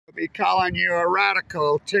Be calling you a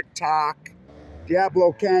radical. TikTok.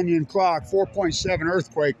 Diablo Canyon clock. 4.7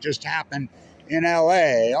 earthquake just happened in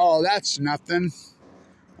LA. Oh, that's nothing.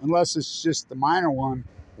 Unless it's just the minor one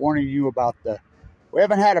warning you about the... We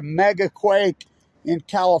haven't had a mega quake in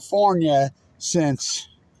California since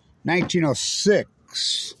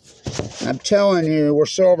 1906. I'm telling you, we're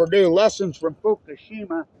so overdue. Lessons from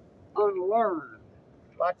Fukushima unlearned.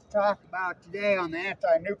 A lot to talk about today on the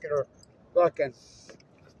anti-nuclear fucking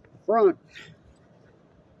front.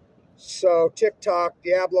 So TikTok,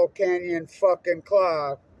 Diablo Canyon fucking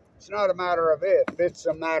clock. It's not a matter of if, it's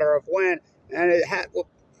a matter of when. And it had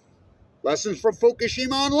lessons from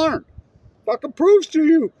Fukushima unlearned. Fucking proves to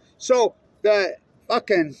you. So the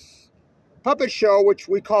fucking puppet show, which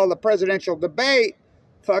we call the presidential debate,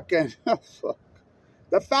 fucking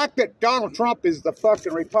the fact that Donald Trump is the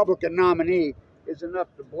fucking Republican nominee is enough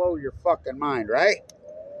to blow your fucking mind, right?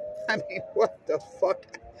 I mean, what the fuck?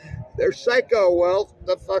 They're psycho. Well,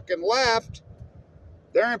 the fucking left,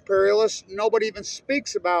 they're imperialists. Nobody even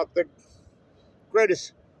speaks about the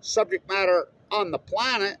greatest subject matter on the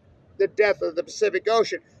planet, the death of the Pacific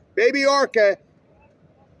Ocean. Baby Orca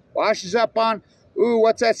washes up on, ooh,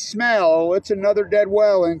 what's that smell? Oh, it's another dead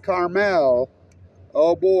whale in Carmel.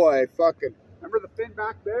 Oh boy, fucking. Remember the fin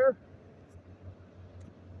back there?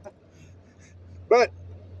 But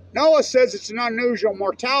NOAA says it's an unusual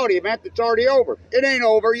mortality event that's already over. It ain't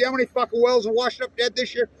over. You know how many fucking whales have washed up dead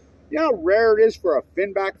this year? You know how rare it is for a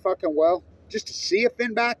finback fucking whale? Just to see a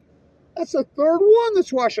finback? That's the third one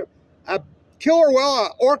that's washed up. A killer whale,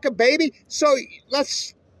 an orca baby. So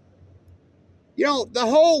let's, you know, the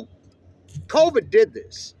whole COVID did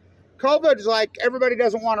this. COVID is like, everybody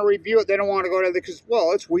doesn't want to review it. They don't want to go to it because,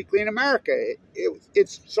 well, it's weekly in America.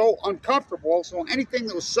 It's so uncomfortable. So anything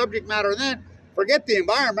that was subject matter then, forget the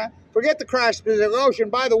environment, forget the crash of the Pacific Ocean.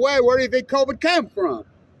 By the way, where do you think COVID came from?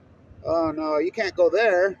 Oh, no, you can't go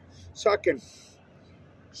there. Fucking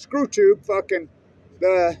screw tube, fucking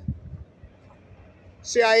the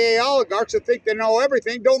CIA oligarchs that think they know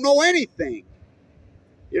everything don't know anything.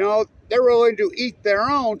 You know, they're willing to eat their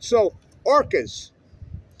own. So, orcas,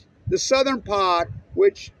 the southern pod,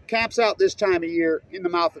 which camps out this time of year in the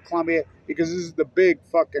mouth of Columbia, because this is the big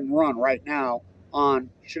fucking run right now on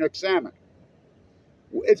Chinook salmon.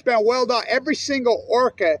 It's been well done. Every single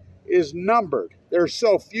orca is numbered. There's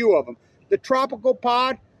so few of them. The tropical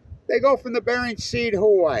pod, they go from the Bering Sea to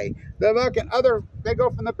Hawaii. The fucking other, they go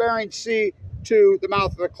from the Bering Sea to the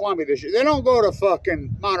mouth of the Columbia this year. They don't go to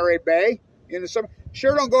fucking Monterey Bay in the summer.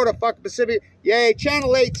 Sure don't go to fucking Pacific. Yay,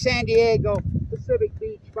 Channel 8 San Diego, Pacific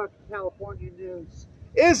Beach, fucking California news.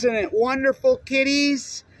 Isn't it wonderful,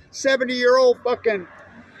 kiddies? 70-year-old fucking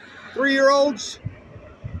 3-year-olds.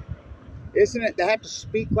 Isn't it? They have to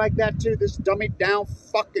speak like that too. This dummied down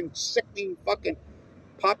fucking sickening fucking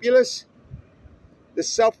populace. The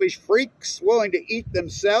selfish freaks willing to eat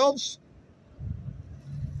themselves.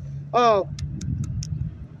 Oh,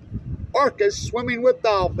 orcas swimming with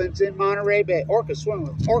dolphins in Monterey Bay. Orcas swimming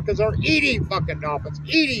with. Orcas are eating fucking dolphins,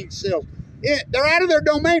 eating seals. They're out of their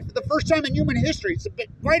domain for the first time in human history. It's the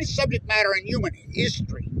greatest subject matter in human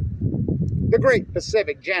history. The Great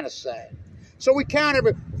Pacific Genocide. So we count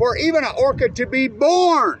for even an orca to be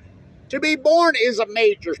born. To be born is a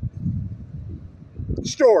major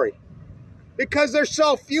story. Because there's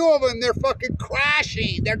so few of them, they're fucking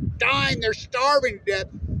crashing. They're dying. They're starving to death.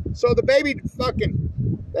 So the baby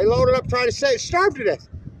fucking, they loaded up, try to starve to death.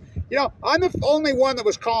 You know, I'm the only one that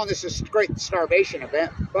was calling this a great starvation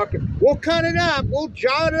event. Fucking, we'll cut it up. We'll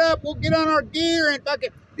jot it up. We'll get on our gear and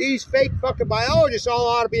fucking, these fake fucking biologists all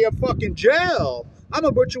ought to be a fucking jail. I'm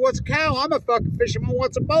a butcher, what's a cow? I'm a fucking fisherman,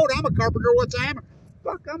 what's a boat? I'm a carpenter, what's a hammer?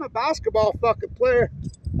 Fuck, I'm a basketball fucking player.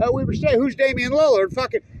 Weaver State, who's Damian Lillard?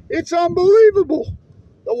 Fucking, it's unbelievable.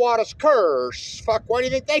 The Wattis curse. Fuck, why do you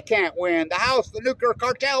think they can't win? The house the nuclear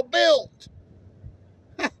cartel built.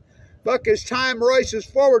 Fuck, as time races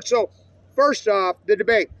forward. So, first off, the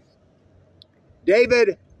debate.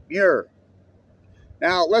 David Muir.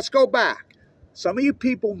 Now, let's go back. Some of you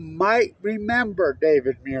people might remember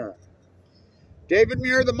David Muir. David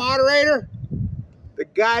Muir, the moderator, the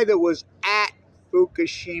guy that was at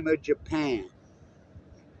Fukushima, Japan.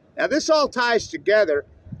 Now, this all ties together.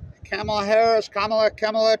 Kamala Harris, Kamala,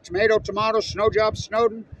 tomato, snow job,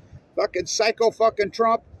 Snowden, fucking psycho fucking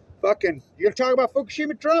Trump, fucking, you gonna talk about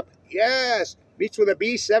Fukushima Trump? Yes. Meets with a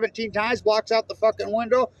bee 17 times, blocks out the fucking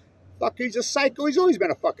window. Fuck, he's a psycho. He's always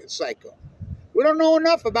been a fucking psycho. We don't know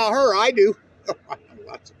enough about her. I do. I know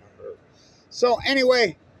lots about her. So,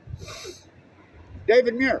 anyway,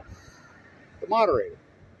 David Muir, the moderator.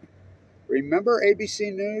 Remember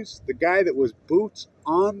ABC News? The guy that was boots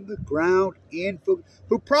on the ground in Fukushima,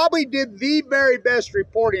 who probably did the very best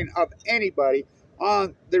reporting of anybody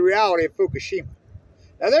on the reality of Fukushima.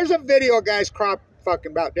 Now, there's a video of guys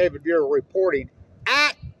fucking about David Muir reporting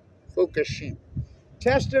at Fukushima.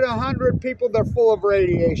 Tested 100 people, they're full of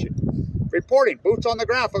radiation. Reporting, boots on the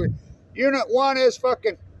ground. Fucking. Unit 1 is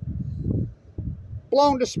fucking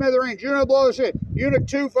blown to smithereens. Unit blows shit. Unit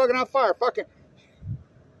 2 fucking on fire. Fucking.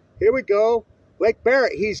 Here we go. Lake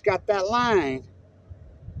Barrett, he's got that line.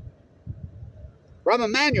 Rahm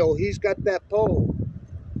Emanuel, he's got that pole.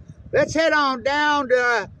 Let's head on down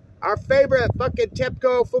to our favorite fucking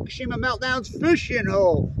TEPCO Fukushima meltdowns fishing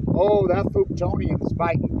hole. Oh, that Fuktonium's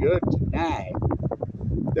biting good tonight.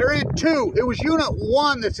 They're in 2. It was Unit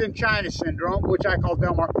 1 that's in China syndrome, which I call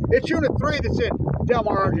Del Mar. It's Unit 3 that's in Del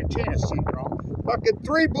Mar, Argentina syndrome. Fucking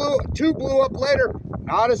 2 blew up later.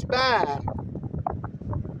 Not as bad.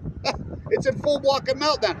 It's in full block of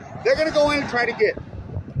meltdown. They're going to go in and try to get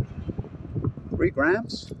 3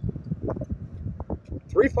 grams?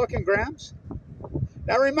 3 fucking grams?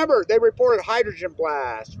 Now remember, they reported hydrogen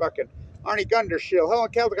blast. Fucking Arnie Gundershield. Helen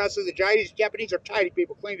Caldecott says the Japanese are tidy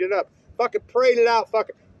people. Cleaned it up. Fucking paraded out.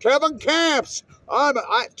 Fucking Kevin Camps.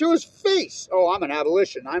 To his face. Oh, I'm an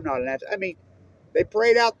abolition. I'm not an I mean, they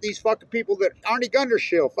parade out these fucking people that Arnie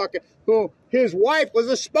Gundershield, fucking, who his wife was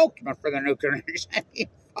a spokesman for the nuclear. I mean,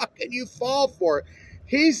 fucking, you fall for it.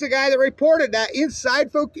 He's the guy that reported that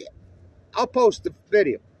inside Fukushima. I'll post the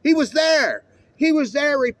video. He was there. He was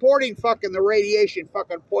there reporting fucking the radiation,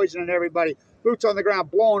 fucking poisoning everybody. Boots on the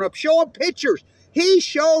ground, blowing up, showing pictures. He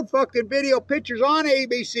showed fucking video pictures on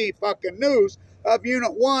ABC fucking news of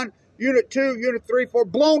Unit 1, Unit 2, Unit 3, 4,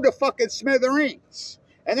 blown to fucking smithereens.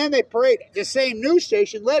 And then they parade, the same news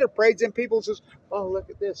station later parades in people and says, oh, look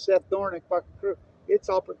at this, Seth Dornick fucking crew. It's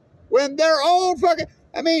all, when their own fucking,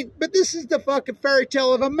 I mean, but this is the fucking fairy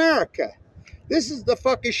tale of America. This is the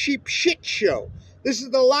fucking sheep shit show. This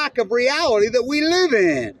is the lack of reality that we live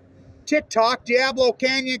in. TikTok, Diablo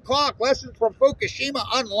Canyon clock, lessons from Fukushima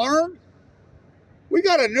unlearned. We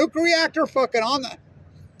got a nuclear reactor fucking on the...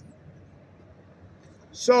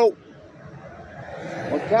 So,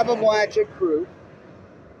 when Kevin Blanchett crew,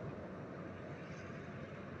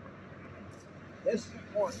 this is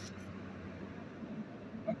important.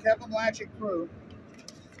 When Kevin Blanchett crew,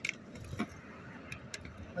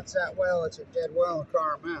 what's that well? It's a dead well in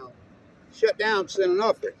Carmel. Shut down San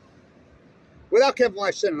Onofre. Without Kevin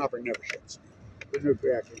Blanchett, San Onofre never shuts down. The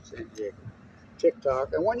nuclear reactor in San Diego.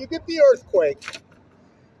 TikTok. And when you get the earthquake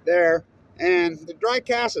there, and the dry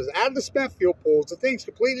casts out of the spent fuel pools, the thing's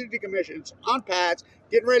completely decommissioned, it's on pads,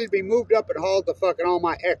 getting ready to be moved up and hauled to fucking all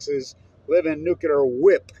my exes live in nuclear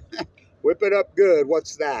whip. Whip it up good.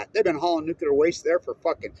 What's that? They've been hauling nuclear waste there for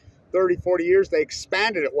fucking 30, 40 years. They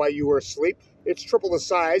expanded it while you were asleep. It's triple the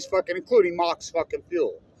size, fucking including MOX fucking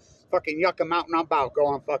fuel. Fucking Yucca Mountain on Balco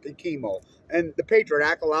on fucking chemo. And the Patriot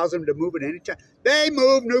Act allows them to move it anytime. They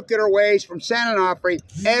move nuclear waste from San Onofre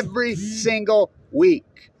every single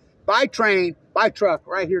week. By train, by truck,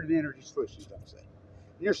 right here to the Energy Solutions dump. And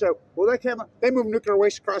you're saying, well, they move nuclear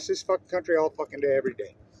waste across this fucking country all fucking day, every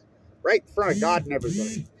day. Right in front of God and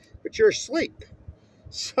everybody. But you're asleep.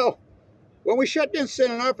 So, when we shut down San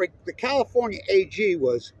Onofre, the California AG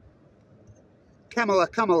was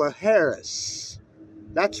Kamala Harris.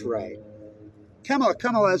 That's right.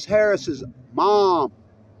 Kamala Harris's mom,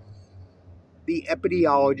 the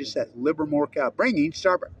epidemiologist at Livermore, California,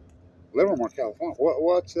 Livermore, California.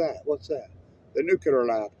 What's that? What's that? The nuclear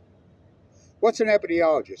lab. What's an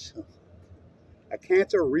epidemiologist? A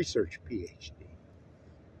cancer research PhD.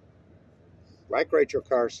 Like Rachel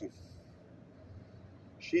Carson.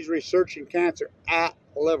 She's researching cancer at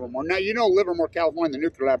Livermore. Now, you know Livermore, California, the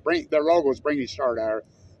nuclear lab, their logo is bringing start out.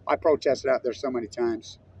 I protested out there so many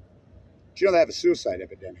times. But you know they have a suicide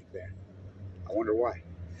epidemic there. I wonder why.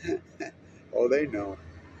 Oh, they know.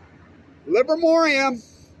 Livermorium,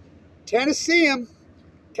 Tennesseeum,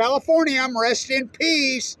 Californium, rest in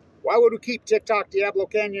peace. Why would we keep TikTok, Diablo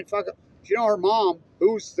Canyon, fucking? You know her mom,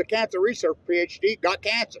 who's the cancer research PhD, got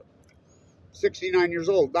cancer. 69 years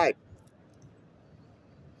old, died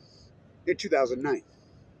in 2009.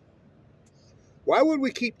 Why would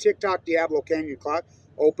we keep TikTok, Diablo Canyon clock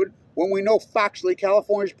open when we know factually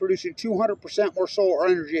California's producing 200% more solar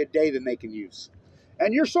energy a day than they can use?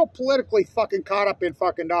 And you're so politically fucking caught up in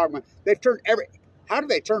fucking dogma. They've turned how do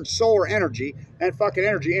they turn solar energy and fucking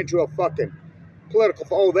energy into a fucking political?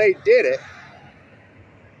 Oh, they did it.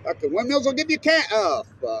 Fucking windmills will give you oh,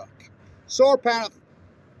 fuck. Solar panel.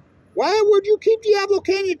 Why would you keep Diablo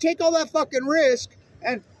Canyon, take all that fucking risk,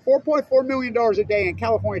 and $4.4 million a day in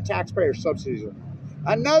California taxpayer subsidies?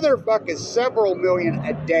 Another fucking several million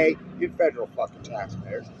a day in federal fucking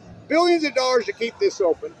taxpayers. Billions of dollars to keep this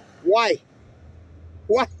open. Why?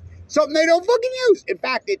 What? Something they don't fucking use. In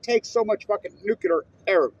fact, it takes so much fucking nuclear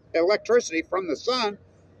electricity from the sun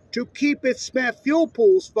to keep its spent fuel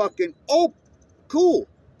pools fucking cool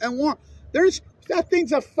and warm. That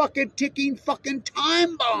thing's a fucking ticking fucking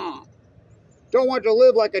time bomb. Don't want to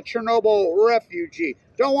live like a Chernobyl refugee.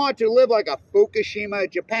 Don't want to live like a Fukushima,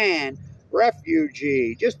 Japan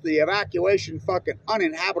refugee. Just the evacuation fucking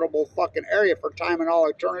uninhabitable fucking area for time and all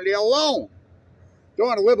eternity alone. Don't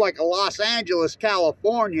want to live like a Los Angeles,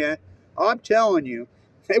 California. I'm telling you,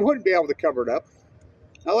 they wouldn't be able to cover it up.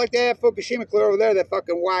 Not like they have Fukushima clear over there, that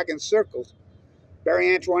fucking wagging circles.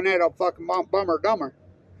 Barry Antoinette, fucking bummer dumber.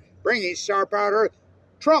 Bringing star-powered Earth.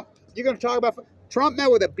 Trump, you're going to talk about... Trump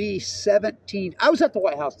met with a B-17. I was at the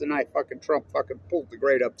White House tonight. Fucking Trump fucking pulled the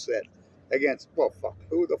great upset against... Well, fuck.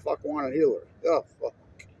 Who the fuck wanted Hillary? Oh, fuck.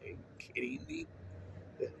 Are you kidding me?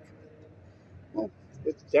 Well,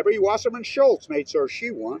 Debbie Wasserman Schultz made sure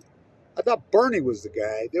she won. I thought Bernie was the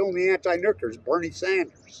guy. The only anti-nuker is Bernie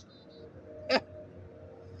Sanders.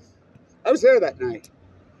 I was there that night.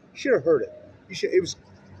 You should have heard it. It was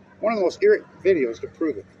one of the most eerie videos to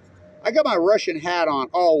prove it. I got my Russian hat on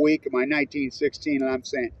all week in my 1916, and I'm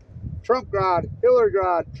saying, Trump God, Hillary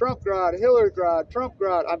God, Trump God, Hillary God, Trump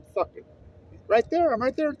God. I'm fucking right there. I'm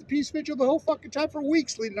right there at the peace vigil the whole fucking time for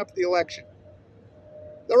weeks leading up to the election.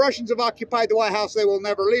 The Russians have occupied the White House. They will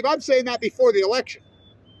never leave. I'm saying that before the election.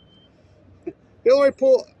 Hillary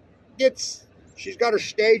she's got her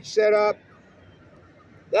stage set up.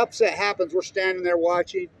 The upset happens. We're standing there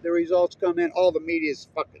watching. The results come in. All the media is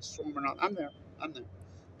fucking swarming on. I'm there.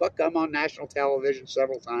 Fuck, I'm on national television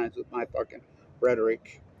several times with my fucking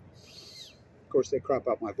rhetoric. Of course, they crop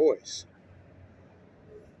out my voice.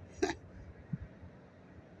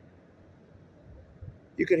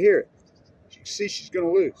 You can hear it. You can see she's going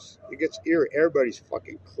to lose. It gets eerie. Everybody's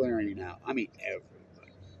fucking clearing out. I mean,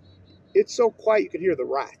 everybody. It's so quiet you can hear the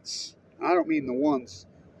rats. I don't mean the ones...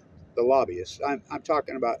 the lobbyists. I'm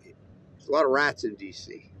talking about, there's a lot of rats in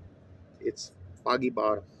D.C. It's foggy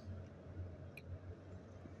bottom.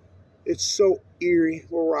 It's so eerie.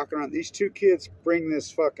 We're rocking around. These two kids bring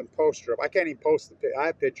this fucking poster up. I can't even post the picture. I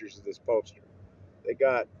have pictures of this poster. They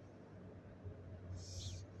got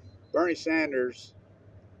Bernie Sanders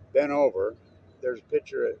bent over. There's a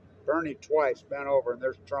picture of Bernie twice bent over, and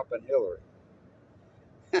there's Trump and Hillary.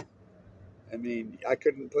 I mean, I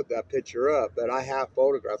couldn't put that picture up, but I have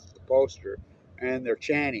photographs of the poster, and they're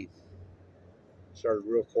chanting. Started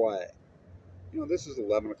real quiet. You know, this is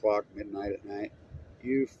 11 o'clock, midnight at night.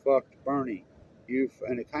 You fucked Bernie.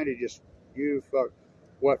 And it kind of just, you fucked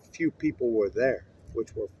what few people were there,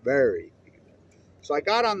 which were very few. So I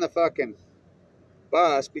got on the fucking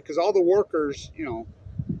bus because all the workers, you know,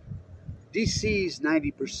 DC's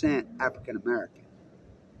 90% African American.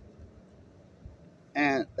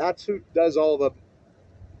 And that's who does all the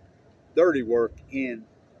dirty work in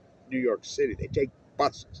New York City. They take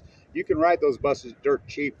buses. You can ride those buses dirt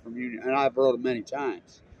cheap from Union, and I've rode them many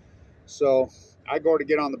times. So I go to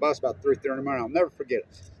get on the bus about 3:30 in the morning. I'll never forget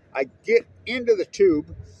it. I get into the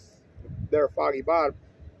tube, there at Foggy Bottom,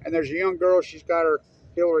 and there's a young girl. She's got her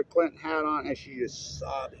Hillary Clinton hat on, and she's just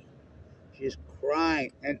sobbing. She's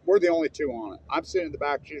crying, and we're the only two on it. I'm sitting in the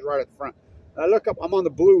back. She's right at the front. And I look up. I'm on the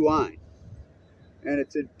blue line. And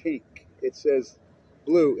it's in pink. It says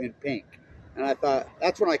blue in pink. And I thought,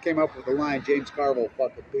 that's when I came up with the line, James Carville,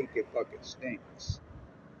 fucking pink, it fucking stinks.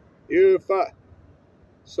 You fuck.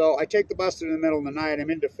 So I take the bus in the middle of the night.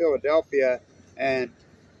 I'm into Philadelphia. And,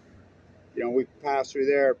 you know, we pass through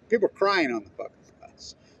there. People are crying on the fucking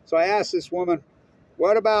bus. So I asked this woman,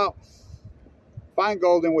 what about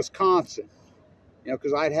Feingold in Wisconsin? You know,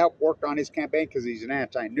 because I'd helped work on his campaign because he's an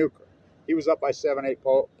anti-nuker. He was up by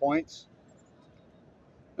 7-8 points.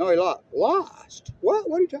 No, he lost. Lost? What?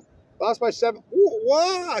 What are you talking about? Lost by 7.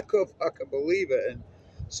 What? I couldn't fucking believe it. And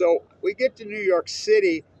so we get to New York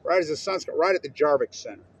City right as the sun's right at the Jarvik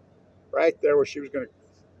Center. Right there where she was going to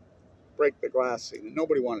break the glass ceiling. And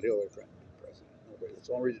nobody wanted Hillary Clinton to be president. Nobody. That's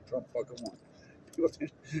the only reason Trump fucking won.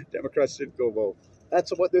 Democrats didn't go vote.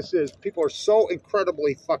 That's what this is. People are so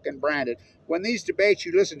incredibly fucking branded. When these debates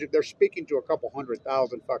you listen to, they're speaking to a couple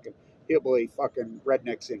 100,000 fucking hillbilly fucking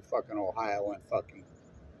rednecks in fucking Ohio and fucking,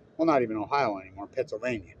 well, not even Ohio anymore,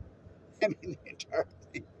 Pennsylvania. I mean, the entire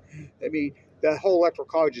thing. I mean, the whole electoral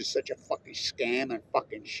college is such a fucking scam and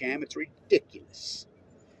fucking sham. It's ridiculous.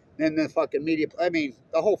 Then the fucking media, I mean,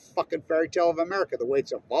 the whole fucking fairy tale of America, the way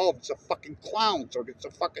it's evolved, it's a fucking clown, so it's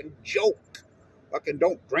a fucking joke. Fucking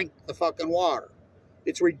don't drink the fucking water.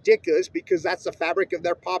 It's ridiculous because that's the fabric of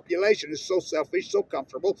their population. It's so selfish, so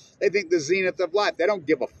comfortable. They think the zenith of life. They don't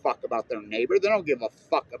give a fuck about their neighbor. They don't give a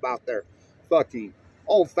fuck about their fucking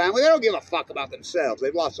own family. They don't give a fuck about themselves.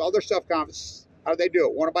 They've lost all their self-confidence. How do they do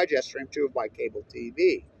it? One, by jet stream. Two, by cable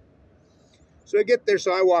TV. So I get there,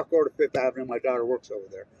 so I walk over to Fifth Avenue. My daughter works over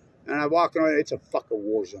there. And I walk over, it's a fucking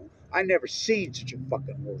war zone. I never seen such a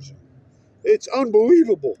fucking war zone. It's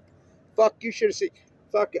unbelievable. Fuck, you should have seen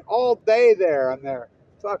fucking all day there. I'm there.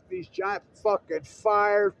 Fuck these giant fucking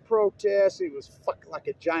fires, protests. It was fucking like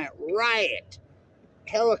a giant riot.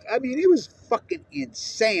 Hell, I mean, it was fucking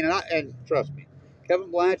insane. And trust me,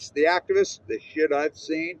 Kevin Blanch, the activist, the shit I've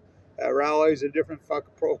seen at rallies and different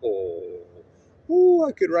fucking ooh,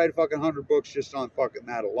 I could write fucking 100 books just on fucking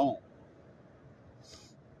that alone.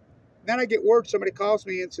 Then I get word, somebody calls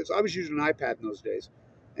me and says, I was using an iPad in those days.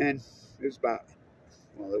 And it was about,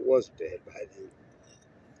 well, it was dead by then.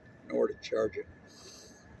 Nowhere to charge it.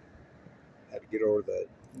 Had to get over to the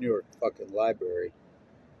New York fucking library.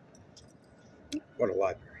 What a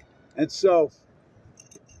library. And so,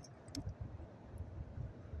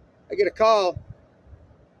 I get a call.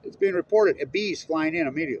 It's being reported. A bee is flying in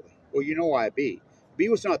immediately. Well, you know why a bee. Bee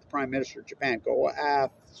was not the Prime Minister of Japan. Go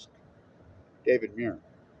ask David Muir.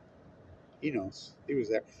 He knows. He was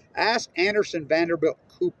there. Ask Anderson, Vanderbilt,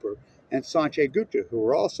 Cooper, and Sanjay Gupta, who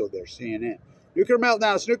were also there, CNN. Nuclear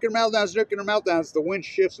meltdowns, nuclear meltdowns, nuclear meltdowns. The wind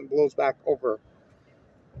shifts and blows back over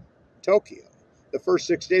Tokyo. The first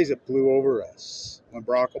 6 days it blew over us when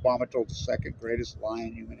Barack Obama told the second greatest lie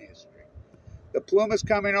in human history. The plume is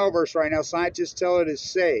coming over us right now. Scientists tell it is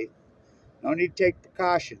safe. No need to take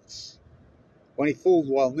precautions. When he fooled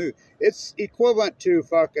well knew. It's equivalent to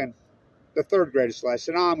fucking the third greatest lie.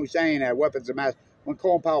 Saddam Hussein had weapons of mass when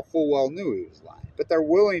Colin Powell full well knew he was lying. But they're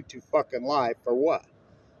willing to fucking lie for what?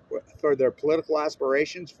 For their political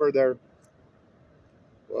aspirations, for their,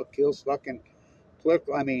 well, kills fucking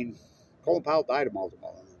political, I mean, Colin Powell died of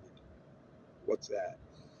multiple. What's that?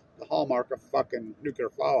 The hallmark of fucking nuclear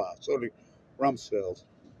fallout. So do Rumsfeld.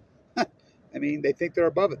 I mean, they think they're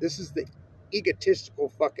above it. This is the egotistical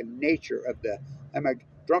fucking nature of the, I'm a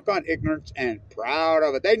drunk on ignorance and proud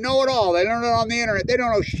of it. They know it all. They learn it on the internet. They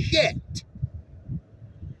don't know shit.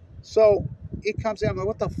 So it comes in, I'm like,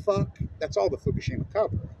 what the fuck? That's all the Fukushima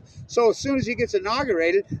cover. So as soon as he gets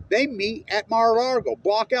inaugurated, they meet at Mar-a-Lago,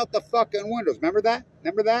 block out the fucking windows. Remember that?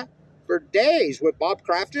 Remember that? For days with Bob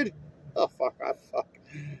Crafted. Oh, fuck,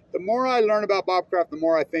 The more I learn about Bob Kraft, the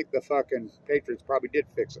more I think the fucking Patriots probably did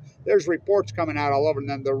fix it. There's reports coming out all over, and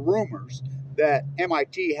then the rumors that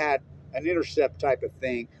MIT had an intercept type of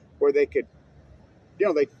thing where they could, you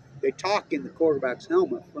know, they talk in the quarterback's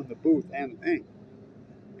helmet from the booth and the thing.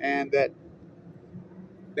 And that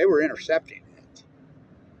they were intercepting it.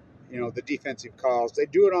 You know, the defensive calls. They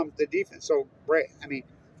do it on the defense. So, I mean,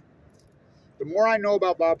 the more I know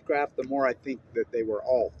about Bob Kraft, the more I think that they were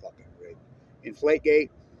all fucking rigged. Inflategate.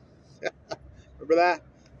 Remember that?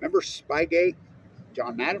 Remember Spygate?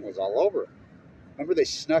 John Madden was all over it. Remember they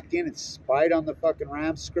snuck in and spied on the fucking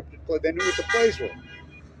Rams scripted play? They knew what the plays were.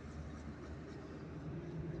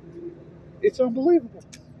 It's unbelievable.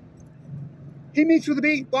 He meets with the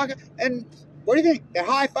beat, and what do you think? They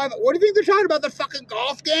high five. What do you think they're talking about? The fucking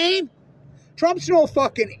golf game? Trump's no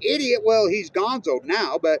fucking idiot. Well, he's gonzoed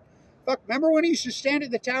now, but fuck, remember when he used to stand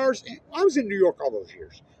at the towers? I was in New York all those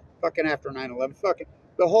years. Fucking after 9/11. Fucking,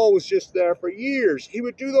 the hole was just there for years. He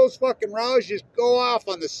would do those fucking rallies, just go off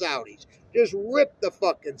on the Saudis. Just rip the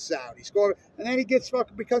fucking Saudis. Go over, and then he gets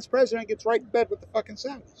fucking, becomes president, gets right in bed with the fucking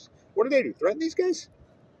Saudis. What do? Threaten these guys?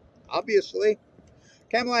 Obviously.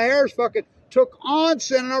 Kamala Harris fucking took on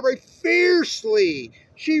Senator Arbery fiercely.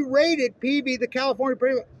 She raided PV, the California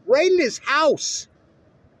president, raided his house.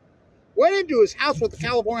 Went into his house with the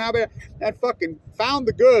California Arbery and fucking found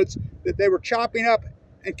the goods that they were chopping up.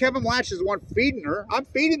 And Kevin Blanch is the one feeding her. I'm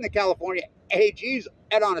feeding the California AGs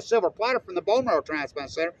on a silver platter from the bone marrow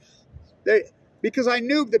transplant center. Because I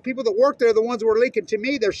knew the people that work there are the ones that were leaking to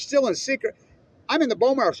me. They're still in secret. I'm in the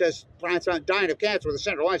bone marrow transplant dying of cancer with a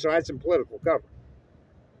central line, so I had some political cover.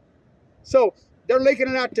 So they're leaking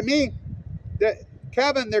it out to me.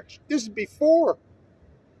 Kevin, this is before.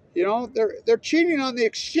 You know, they're cheating on the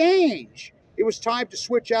exchange. It was time to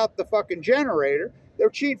switch out the fucking generator. They're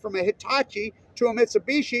cheating from a Hitachi to a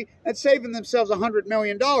Mitsubishi and saving themselves $100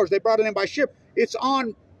 million. They brought it in by ship. It's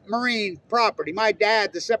on Marine property. My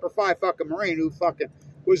dad, the Semper Fi fucking Marine, who fucking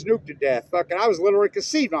was nuked to death. Fucking, I was literally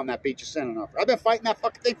conceived on that beach of Santa. I've been fighting that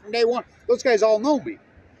fucking thing from day one. Those guys all know me.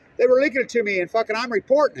 They were leaking it to me, and fucking I'm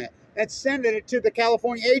reporting it and sending it to the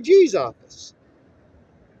California AG's office.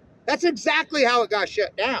 That's exactly how it got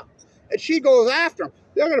shut down. And she goes after them.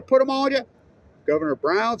 They're going to put them on you. Governor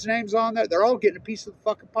Brown's name's on there. They're all getting a piece of the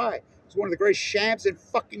fucking pie. It's one of the greatest shams in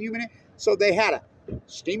fucking human. So they had a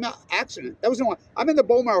steam accident. That was the one. I'm in the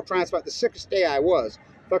bone marrow transplant, the sickest day I was.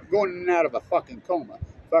 Fucking going in and out of a fucking coma.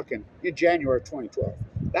 Fucking in January of 2012.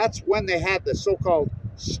 That's when they had the so-called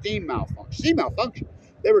steam malfunction. Steam malfunction.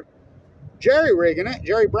 They were Jerry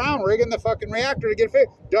Brown rigging the fucking reactor to get it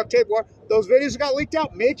fixed. Duct tape, what? Those videos got leaked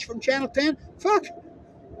out. Mitch from Channel 10. Fuck.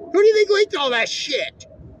 Who do you think leaked all that shit?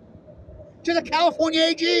 To the California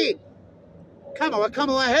AG.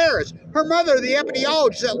 Kamala Harris. Her mother, the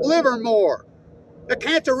epidemiologist at Livermore. The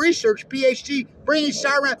cancer research PhD bringing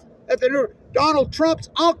siren at the New Donald Trump's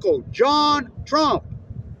uncle, John Trump.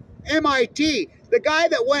 MIT. The guy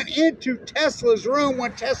that went into Tesla's room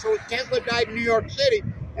when Tesla died in New York City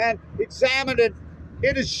and examined it,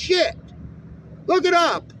 hit his shit. Look it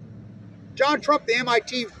up. John Trump, the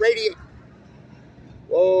MIT radiation.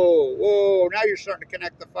 Whoa, now you're starting to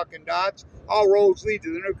connect the fucking dots. All roads lead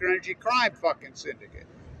to the nuclear energy crime fucking syndicate.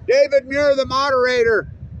 David Muir, the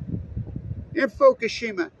moderator in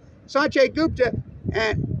Fukushima. Sanjay Gupta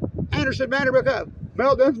and Anderson Vanderbilt.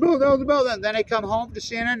 Meltdown. Then they come home to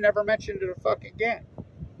CNN, never mentioned it fucking again.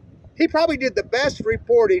 He probably did the best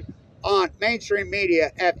reporting on mainstream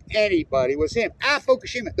media of anybody, was him. At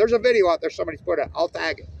Fukushima. There's a video out there somebody's put out. I'll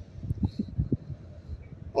tag it.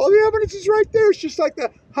 All the evidence is right there. It's just like the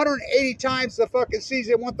 180 times the fucking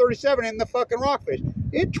season 137 in the fucking rockfish.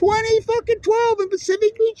 In 2012 in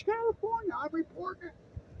Pacific Beach, California. I'm reporting it.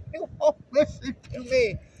 You won't listen to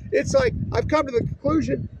me. It's like, I've come to the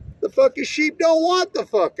conclusion, the fucking sheep don't want the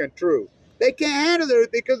fucking truth. They can't handle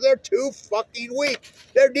it because they're too fucking weak.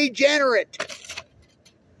 They're degenerate.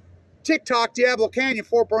 TikTok, Diablo Canyon,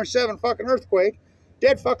 4.7 fucking earthquake.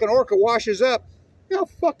 Dead fucking orca washes up. You know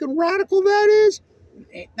how fucking radical that is?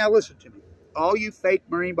 Now listen to me. All you fake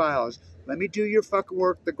marine biologists, let me do your fucking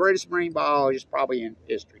work. The greatest marine biologist probably in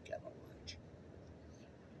history, Kevin Lynch.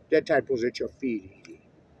 Dead tide pools at your feet.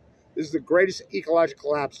 This is the greatest ecological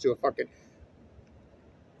collapse to a fucking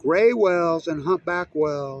gray whales and humpback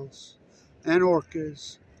whales and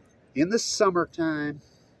orcas in the summertime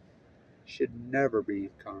should never be in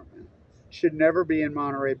Carmel. Should never be in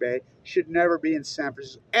Monterey Bay. Should never be in San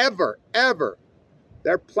Francisco. Ever, ever.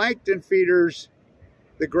 They're plankton feeders,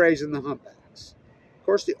 the grays and the humpbacks. Of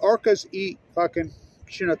course, the orcas eat fucking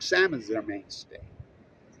Chinook salmon's their mainstay.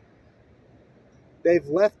 They've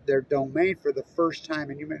left their domain for the first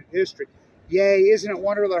time in human history. Yay, isn't it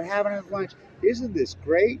wonderful they're having a lunch? Isn't this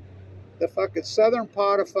great? The fucking southern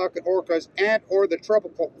pod of fucking orcas and or the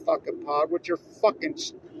tropical fucking pod, which are fucking,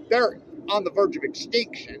 they're on the verge of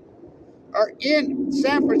extinction, are in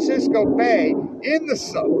San Francisco Bay in the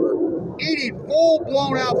summer eating full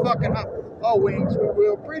blown out fucking wings. We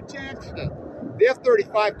will pretend stuff. The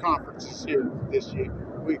F-35 conference is here this year.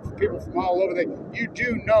 People from all over you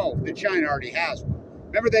do know that China already has one.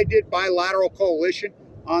 Remember they did bilateral coalition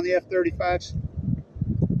on the F-35s?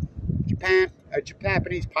 A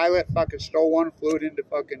Japanese pilot fucking stole one and flew it into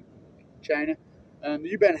fucking China. And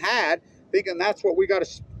you've been had thinking that's what we got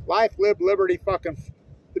to life, live, liberty, fucking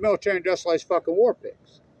the military industrialized fucking war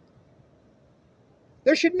pigs.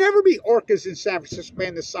 There should never be orcas in San Francisco Bay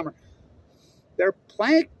in the summer. They're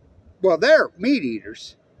they're meat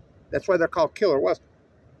eaters. That's why they're called killer whales.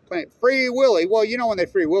 Free Willy. Well, you know when they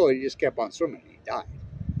free Willy, he just kept on swimming and he died.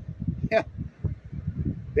 Yeah.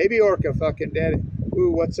 Baby orca fucking dead.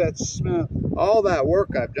 Ooh, what's that smell? All that work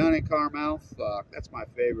I've done in Carmel, fuck, that's my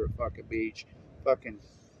favorite fucking beach. Fucking,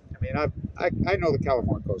 I mean, I know the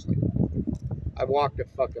California coastline. I've walked it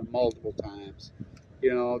fucking multiple times.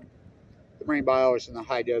 You know, the marine biologist in the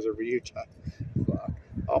high desert of Utah. Fuck.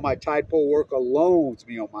 All my tide pool work alone's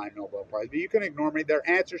me on my Nobel Prize. But you can ignore me. They're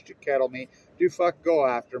answers to kettle me. Do fuck go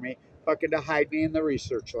after me. Fucking to hide me in the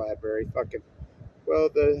research library. Fucking, well,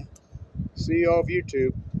 the CEO of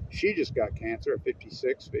YouTube, she just got cancer at 50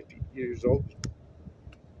 years old.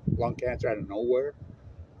 Lung cancer out of nowhere.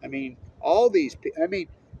 I mean, all these people, I mean,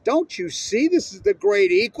 don't you see this is the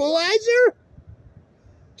great equalizer?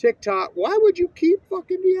 TikTok, why would you keep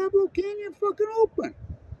fucking Diablo Canyon fucking open?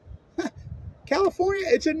 California,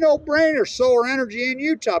 it's a no-brainer, solar energy in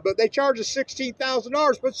Utah, but they charge us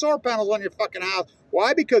 $16,000 to put solar panels on your fucking house.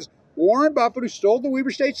 Why? Because Warren Buffett, who stole the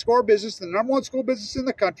Weber State Score business, the #1 school business in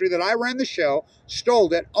the country that I ran the show,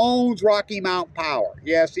 stole it, owns Rocky Mountain Power.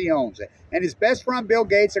 Yes, he owns it. And his best friend, Bill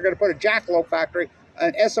Gates, are going to put a jackalope factory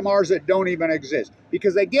and SMRs that don't even exist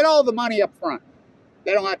because they get all the money up front.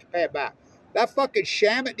 They don't have to pay it back. That fucking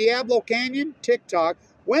sham at Diablo Canyon, TikTok,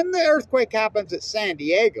 when the earthquake happens at San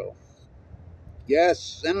Diego,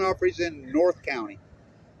 yes, San Onofre's in North County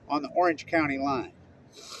on the Orange County line.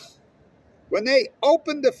 When they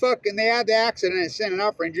opened the fucking, they had the accident and sent it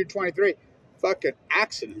out for June 23. Fucking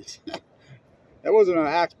accident. That wasn't an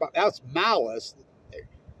accident. That was malice.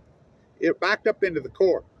 It backed up into the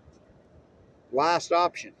court. Last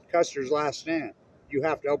option. Custer's last stand. You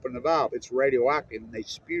have to open the valve. It's radioactive. And they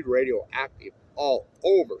spewed radioactive all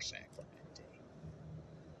over San Clemente.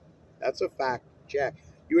 That's a fact, Jack.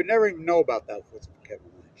 You would never even know about that with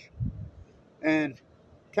Kevin Lynch. And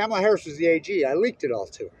Kamala Harris was the AG. I leaked it all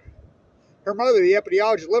to her. Her mother, the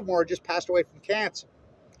epidemiologist Livermore, just passed away from cancer.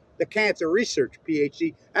 The cancer research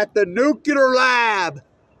PhD at the nuclear lab.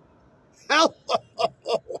 Hello.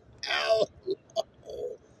 Hello.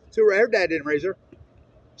 So her dad didn't raise her.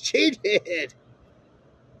 She did.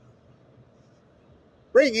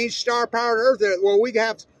 Bringing star-powered Earth. Well, we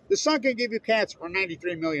have, the sun can give you cancer from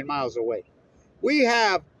 93 million miles away. We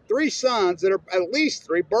have 3 suns that are at least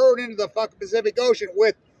 3 burrowed into the fucking Pacific Ocean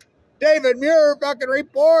with David Muir fucking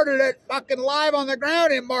reported it fucking live on the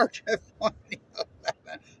ground in March of 2011.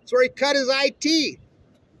 That's where he cut his eye teeth.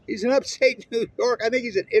 He's in upstate New York. I think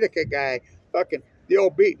he's an Ithaca guy. Fucking the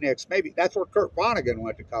old beatniks. Maybe that's where Kurt Vonnegut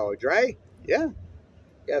went to college, right? Yeah.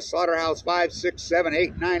 Yeah, Slaughterhouse 5, 6, 7,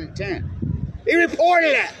 8, 9, and 10. He reported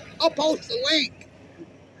it. I'll post the link.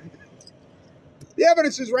 The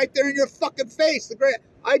evidence is right there in your fucking face. The great.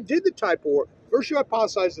 I did the type of work. First you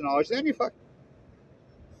hypothesize the knowledge, then you fucking.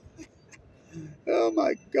 Oh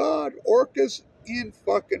my God. Orcas in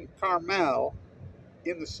fucking Carmel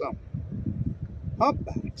in the summer.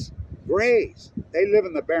 Humpbacks, grays, they live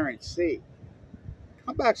in the Bering Sea.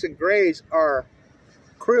 Humpbacks and grays are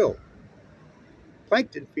krill,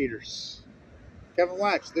 plankton feeders. Kevin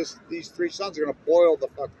Lynch, these 3 suns are going to boil the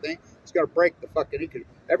fucking thing. It's going to break the fucking heat.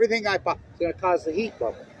 Everything it's going to cause the heat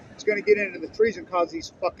bubble. It's going to get into the trees and cause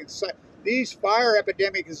these fucking... These fire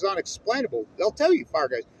epidemic is unexplainable. They'll tell you, fire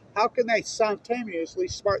guys, how can they simultaneously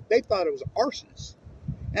spark? They thought it was arsonists.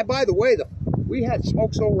 And by the way, we had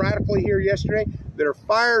smoke so radically here yesterday. There are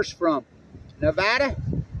fires from Nevada,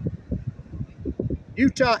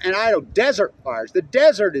 Utah, and Idaho. Desert fires. The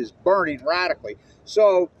desert is burning radically.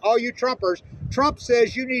 So all you Trumpers, Trump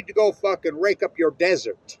says you need to go fucking rake up your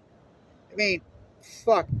desert. I mean,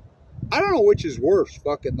 fuck. I don't know which is worse,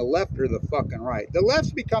 fucking the left or the fucking right. The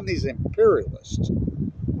left's become these imperialists.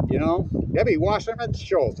 You know? Debbie Wasserman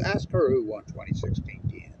Schultz. Ask her who won 2016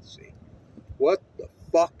 DNC. What the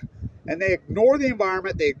fuck? And they ignore the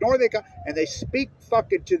environment. They ignore and they speak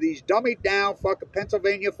fucking to these dummied down fucking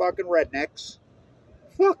Pennsylvania fucking rednecks.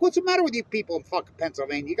 Fuck, what's the matter with you people in fucking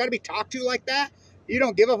Pennsylvania? You got to be talked to like that? You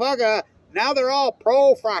don't give a fuck. Now they're all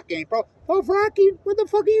pro-fracking. Pro-fracking? What the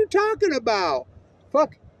fuck are you talking about?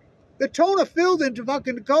 Fuck. The tone of filled into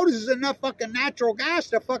fucking Dakotas is enough fucking natural gas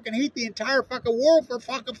to fucking heat the entire fucking world for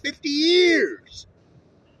fucking 50 years.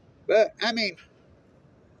 But, I mean,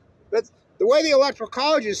 that's the way the electoral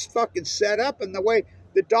college is fucking set up and the way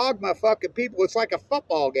the dogma fucking people, it's like a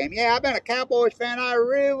football game. Yeah, I've been a Cowboys fan. I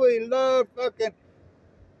really love fucking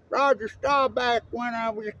Roger Staubach when I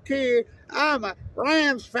was a kid. I'm a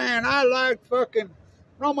Rams fan. I like fucking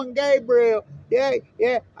Roman Gabriel.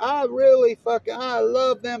 Yeah, I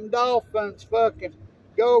love them Dolphins. Fucking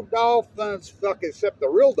go Dolphins. Fucking except the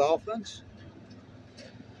real Dolphins.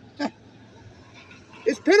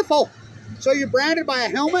 It's pitiful. So you're branded by a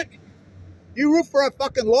helmet? You root for a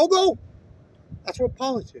fucking logo? That's what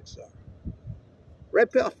politics are.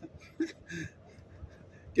 Red pill.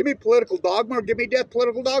 Give me political dogma or give me death.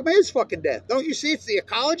 Political dogma is fucking death. Don't you see it's the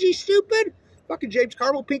ecology, stupid? Fucking James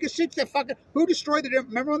Carmel, Pink and Six, that fucking, who destroyed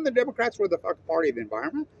remember when the Democrats were the fucking party of the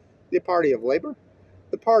environment? The party of labor?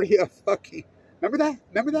 The party of fucking, remember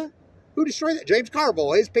that? Who destroyed that? James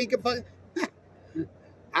Carville, his pink and fucking,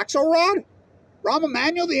 Axelrod? Rahm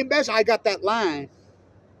Emanuel, the ambassador, I got that line.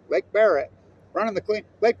 Lake Barrett, running the clean,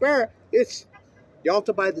 Lake Barrett, it's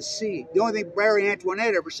Yalta by the sea. The only thing Marie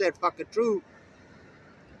Antoinette ever said fucking true.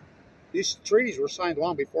 These treaties were signed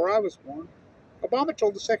long before I was born. Obama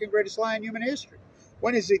told the second greatest lie in human history.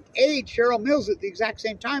 When his aide, Cheryl Mills, at the exact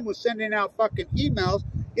same time was sending out fucking emails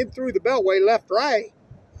in through the Beltway, left, right.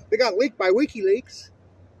 They got leaked by WikiLeaks.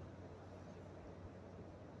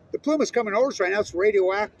 The plume is coming over us right now. It's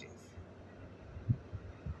radioactive.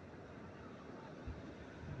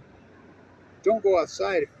 Don't go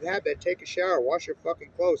outside. If you have that, take a shower. Wash your fucking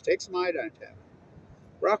clothes. Take some iodine tablet.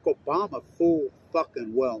 Barack Obama full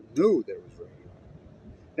fucking well knew there was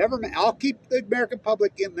radioactive. I'll keep the American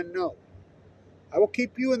public in the know. I will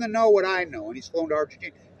keep you in the know what I know. And he's flown to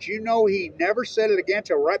Argentina. Do you know he never said it again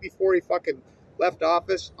until right before he fucking left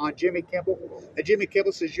office on Jimmy Kimmel? And Jimmy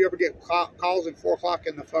Kimmel says, you ever get calls at 4 o'clock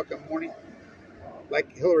in the fucking morning?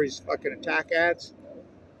 Like Hillary's fucking attack ads?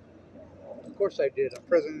 course I did. I'm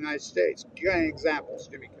President of the United States. You got any examples,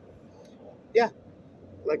 Jimmy Kimmel? Yeah,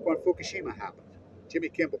 like when Fukushima happened. Jimmy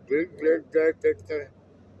Kimmel.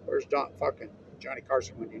 Where's Johnny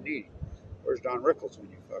Carson when you need him? Where's Don Rickles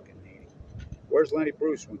when you fucking need him? Where's Lenny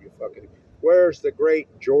Bruce when you fucking need him? Where's the great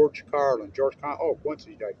George Carlin? Oh, once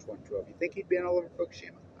he died 2012. You think he'd been all over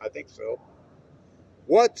Fukushima? I think so.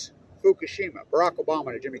 What's Fukushima? Barack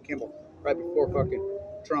Obama to Jimmy Kimmel right before fucking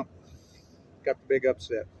Trump got the big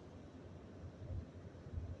upset.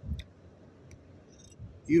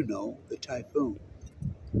 You know, the typhoon.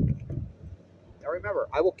 Now remember,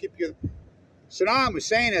 I will keep you. Saddam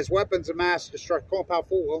Hussein has weapons of mass destruction. Colin Powell,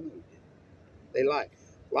 well, they lie.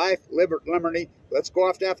 Life, liberty. Let's go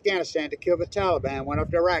off to Afghanistan to kill the Taliban. Went off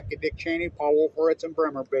to Iraq. Get Dick Cheney, Paul Wolfowitz, and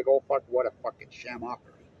Bremer. Big old fuck. What a fucking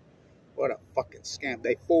shamockery. What a fucking scam.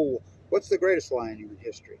 They fool. What's the greatest lie in human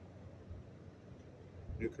history?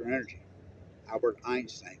 Nuclear energy. Albert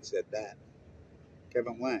Einstein said that.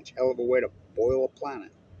 Kevin Lynch. Hell of a way to boil a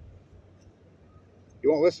planet. You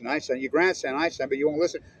won't listen to Einstein. You grandstand Einstein, but you won't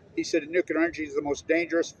listen. He said that nuclear energy is the most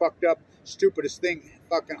dangerous, fucked up, stupidest thing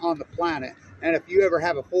fucking on the planet. And if you ever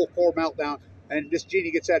have a full core meltdown and this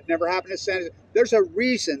genie gets that, never happened to San. There's a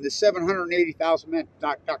reason the 780,000 men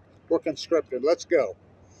were conscripted. Let's go.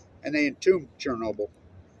 And they entombed Chernobyl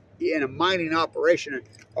in a mining operation.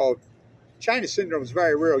 Oh, China syndrome is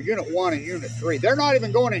very real. Unit 1 and Unit 3. They're not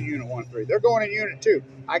even going in Unit 1 and 3. They're going in Unit 2.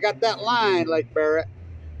 I got that line, Lake Barrett.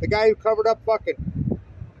 The guy who covered up fucking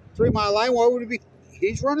 3 Mile Line, what would it be?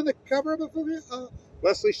 He's running the cover of a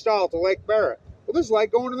Leslie Stahl to Lake Barrett. Well, this is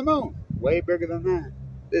like going to the moon. Way bigger than that.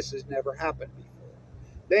 This has never happened before.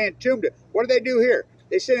 They entombed it. What did they do here?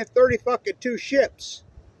 They sent in 30 fucking 2 ships,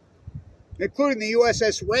 including the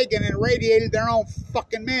USS Reagan, and irradiated their own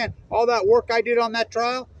fucking man. All that work I did on that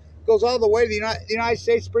trial goes all the way to the United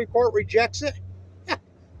States Supreme Court rejects it? Yeah,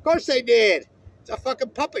 of course they did. It's a fucking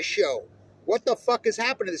puppet show. What the fuck has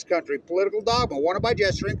happened to this country? Political dogma. 1 by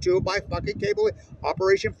gesturing, 2 by fucking cable.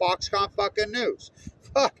 Operation Foxconn fucking news.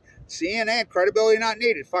 Fuck. CNN, credibility not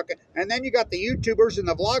needed. Fucking. And then you got the YouTubers and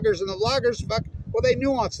the vloggers, fuck. Well, they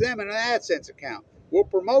nuance them in an AdSense account. We'll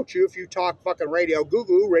promote you if you talk fucking radio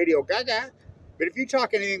goo-goo, radio gaga. But if you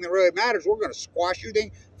talk anything that really matters, we're going to squash you.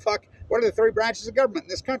 Fuck. What are the 3 branches of government in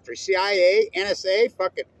this country? CIA, NSA,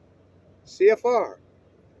 fucking CFR.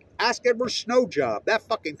 Ask Edward Snowjob, that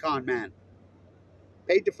fucking con man.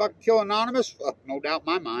 Paid to fucking kill Anonymous? Fuck, no doubt in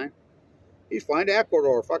my mind. He's flying to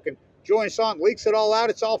Ecuador. Fucking Julian Assange leaks it all out.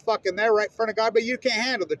 It's all fucking there right in front of God. But you can't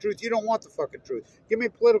handle the truth. You don't want the fucking truth. Give me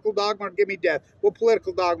political dogma or give me death. Well,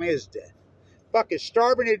 political dogma is death. Fucking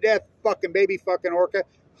starving to death, fucking baby fucking Orca.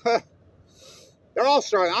 They're all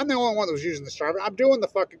starving. I'm the only one that was using the starving. I'm doing the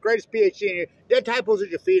fucking greatest PhD in you. Dead typos at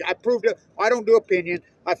your feet. I proved it. I don't do opinion.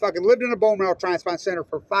 I fucking lived in a bone marrow transplant center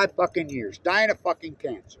for 5 fucking years. Dying of fucking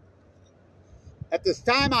cancer. At this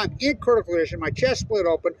time, I'm in critical condition. My chest split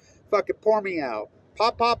open. Fucking pour me out.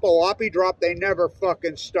 Pop, pop, oppie drop. They never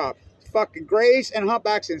fucking stop. Fucking grays and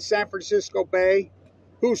humpbacks in San Francisco Bay.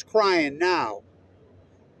 Who's crying now?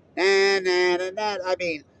 I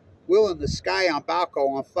mean, Will in the Sky on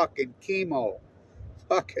Balco on fucking chemo.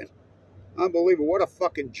 Fucking unbelievable. What a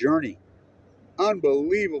fucking journey.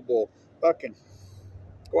 Unbelievable. Fucking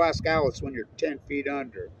go ask Alice when you're 10 feet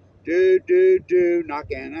under. Do,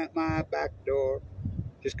 knocking at my back door.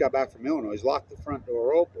 Just got back from Illinois. Locked the front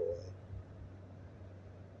door open.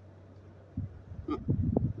 Huh.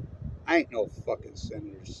 I ain't no fucking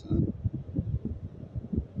senator, son.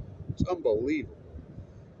 It's unbelievable.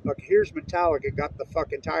 Look, here's Metallica. Got the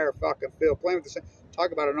fucking tire fucking filled. Playing with the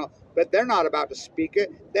talk about it all. But they're not about to speak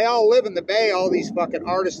it. They all live in the Bay. All these fucking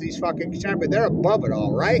artists, these fucking contemporary. They're above it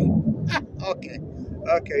all, right? Okay.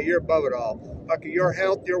 Okay, you're above it all. Fucking your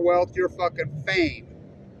health, your wealth, your fucking fame.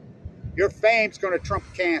 Your fame's going to trump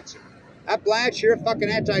cancer. That Blanche, your fucking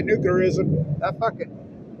anti-nuclearism, that fucking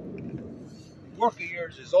work of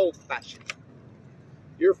yours is old-fashioned.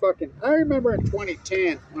 You're fucking... I remember in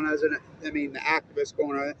 2010 when I was in the activist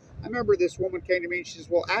going on. I remember this woman came to me and she says,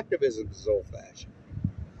 well, activism is old-fashioned.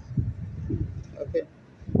 Okay.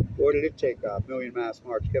 What did it take? A million mass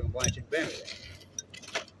march. Kevin Blanche invented it.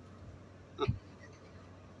 Huh.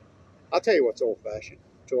 I'll tell you what's old-fashioned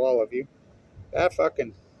to all of you. That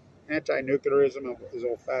fucking anti-nuclearism is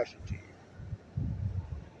old-fashioned to you.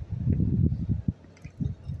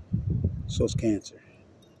 So's cancer.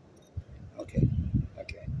 Okay.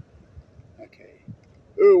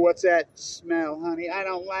 Ooh, what's that smell, honey? I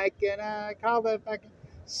don't like it. Call the fucking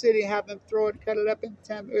city, have them throw it, cut it up in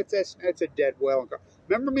 10 minutes. It's a dead well.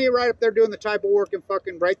 Remember me right up there doing the type of work and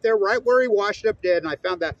fucking right there, right where he washed up dead, and I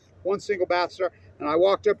found that one single bath star, and I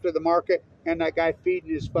walked up to the market, and that guy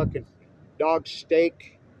feeding his fucking dog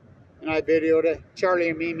steak, and I videoed it. Charlie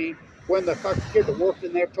and Mimi, when the fucking kid that worked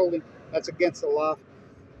in there told him that's against the law.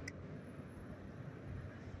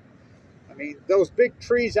 I mean, those big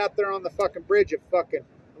trees out there on the fucking bridge at fucking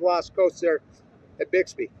Lost Coast there at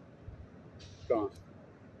Bixby, gone.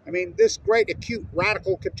 I mean, this great acute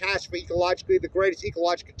radical catastrophe, ecologically, the greatest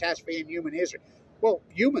ecological catastrophe in human history. Well,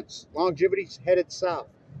 humans, longevity's headed south.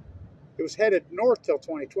 It was headed north till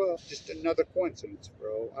 2012. Just another coincidence,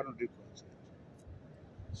 bro. I don't do coincidences.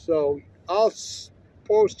 So I'll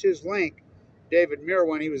post his link, David Muir,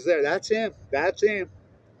 when he was there. That's him. That's him.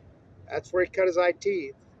 That's where he cut his eye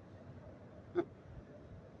teeth. Huh.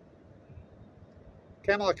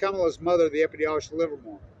 Kamala's mother, the epidemiologist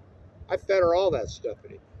Livermore. I fed her all that stuff.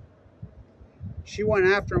 She went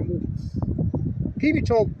after him. Peavy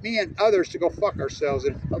told me and others to go fuck ourselves.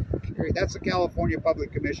 That's the California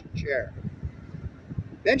Public Commission chair.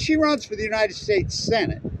 Then she runs for the United States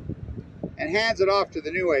Senate and hands it off to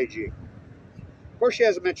the new AG. Of course, she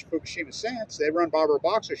hasn't mentioned Fukushima since. They run Barbara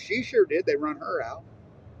Boxer. She sure did. They run her out.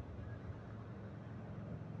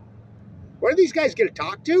 What do these guys get to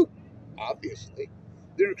talk to? Obviously.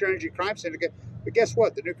 The Nuclear Energy Crime Syndicate. But guess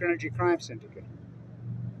what? The Nuclear Energy Crime Syndicate.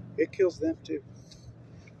 It kills them too.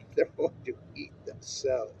 They're going to eat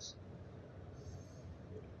themselves.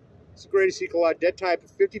 It's the greatest ecological dead type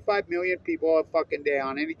of 55 million people a fucking day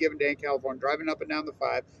on any given day in California, driving up and down the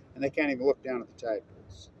 5, and they can't even look down at the tide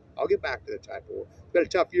pools. I'll get back to the tide pool. It's been a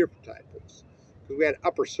tough year for tide pools because we had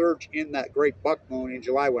upper surge in that great buck moon in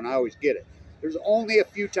July when I always get it. There's only a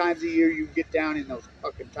few times a year you get down in those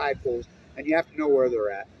fucking tide pools, and you have to know where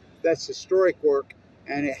they're at. That's historic work,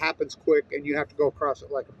 and it happens quick, and you have to go across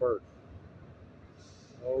it like a bird.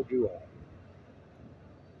 Oh, do I.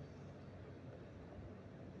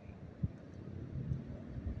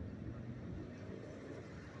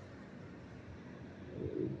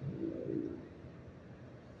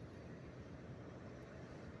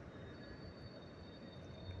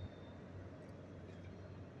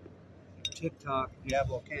 TikTok,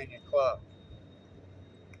 Diablo Canyon Club.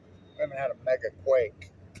 We haven't had a mega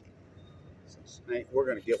quake since we're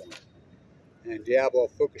going to get one. And Diablo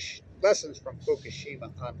lessons from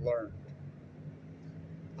Fukushima unlearned.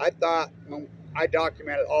 I thought when I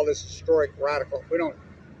documented all this historic radical, we don't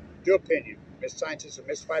do opinion. Miss scientists are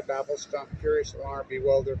mystified, baffled, stumped, curious, alarmed,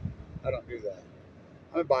 bewildered. I don't do that.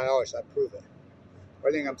 I'm a biologist. I prove it. Why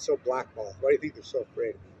do you think I'm so blackballed? Why do you think they're so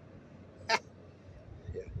afraid of me?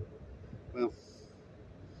 Yeah. Well,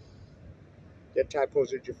 get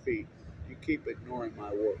typos at your feet. You keep ignoring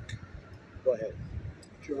my work. Go ahead.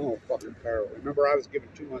 It's your own fucking peril. Remember, I was given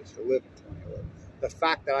 2 months to live in 2011. The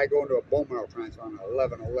fact that I go into a bone marrow transplant on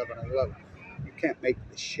 11/11/11, you can't make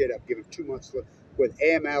this shit up. Given 2 months to live with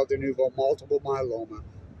AML de novo, multiple myeloma,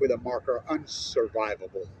 with a marker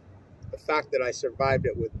unsurvivable. The fact that I survived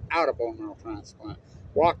it without a bone marrow transplant,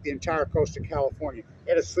 walked the entire coast of California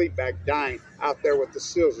in a sleep bag, dying out there with the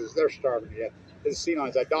seals as they're starving to death. The sea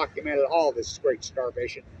lions. I documented all this great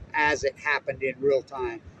starvation as it happened in real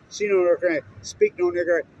time. See no nigger, speak no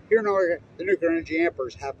nigger, hear no nigger. The nuclear energy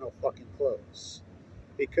emperors have no fucking clothes.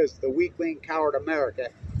 Because the weakling, coward America,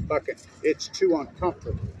 fucking, it's too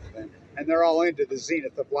uncomfortable for them. And they're all into the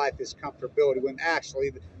zenith of life is comfortability, when actually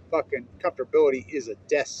the fucking comfortability is a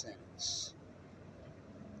death sentence.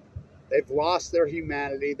 They've lost their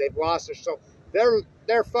humanity. They've lost their soul.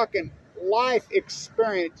 Their fucking life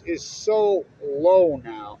experience is so low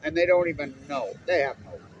now, and they don't even know. They have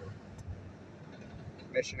no clue.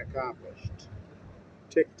 Mission accomplished.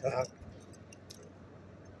 TikTok.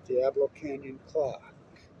 Diablo Canyon Clock.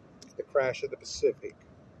 The crash of the Pacific.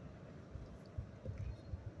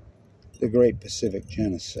 The Great Pacific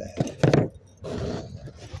Genocide.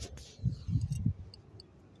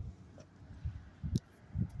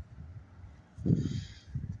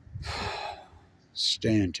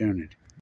 Stay tuned.